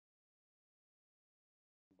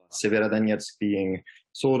Sievierodonetsk being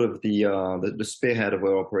sort of the spearhead of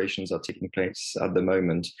where operations are taking place at the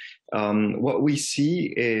moment. What we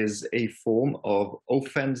see is a form of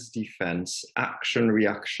offense-defense,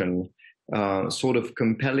 action-reaction, sort of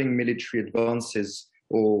compelling military advances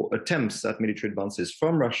or attempts at military advances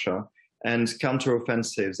from Russia, and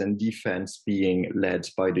counteroffensives and defense being led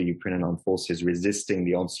by the Ukrainian armed forces resisting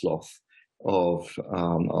the onslaught of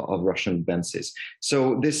Russian advances.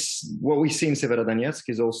 So what we see in Sievierodonetsk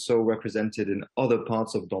is also represented in other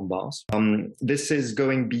parts of Donbass. This is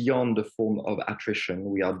going beyond the form of attrition.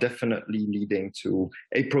 We are definitely leading to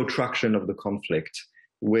a protraction of the conflict,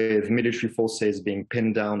 with military forces being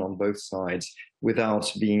pinned down on both sides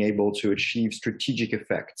without being able to achieve strategic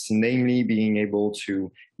effects, namely being able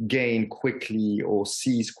to gain quickly or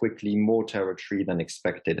seize quickly more territory than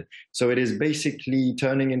expected. So it is basically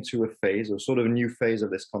turning into a phase, or sort of new phase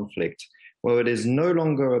of this conflict, where it is no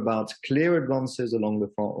longer about clear advances along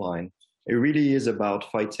the front line. It really is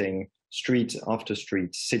about fighting street after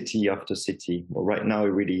street, city after city. Well, right now, it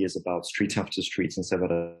really is about street after street in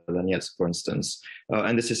Sievierodonetsk, for instance.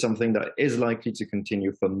 And this is something that is likely to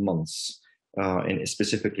continue for months,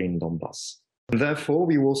 specifically in Donbass. And therefore,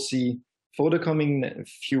 we will see for the coming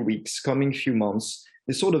few weeks, coming few months,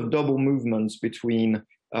 this sort of double movement between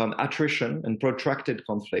attrition and protracted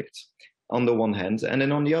conflict on the one hand, and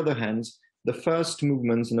then on the other hand, the first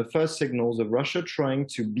movements and the first signals of Russia trying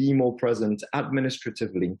to be more present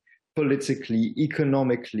administratively, politically,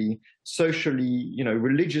 economically, socially,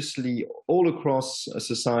 religiously, all across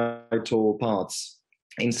societal parts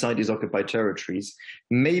inside these occupied territories,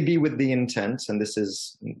 maybe with the intent, and this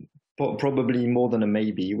is probably more than a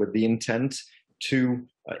maybe, with the intent to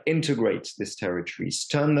integrate these territories,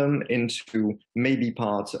 turn them into maybe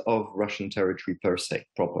part of Russian territory per se,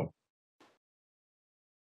 proper.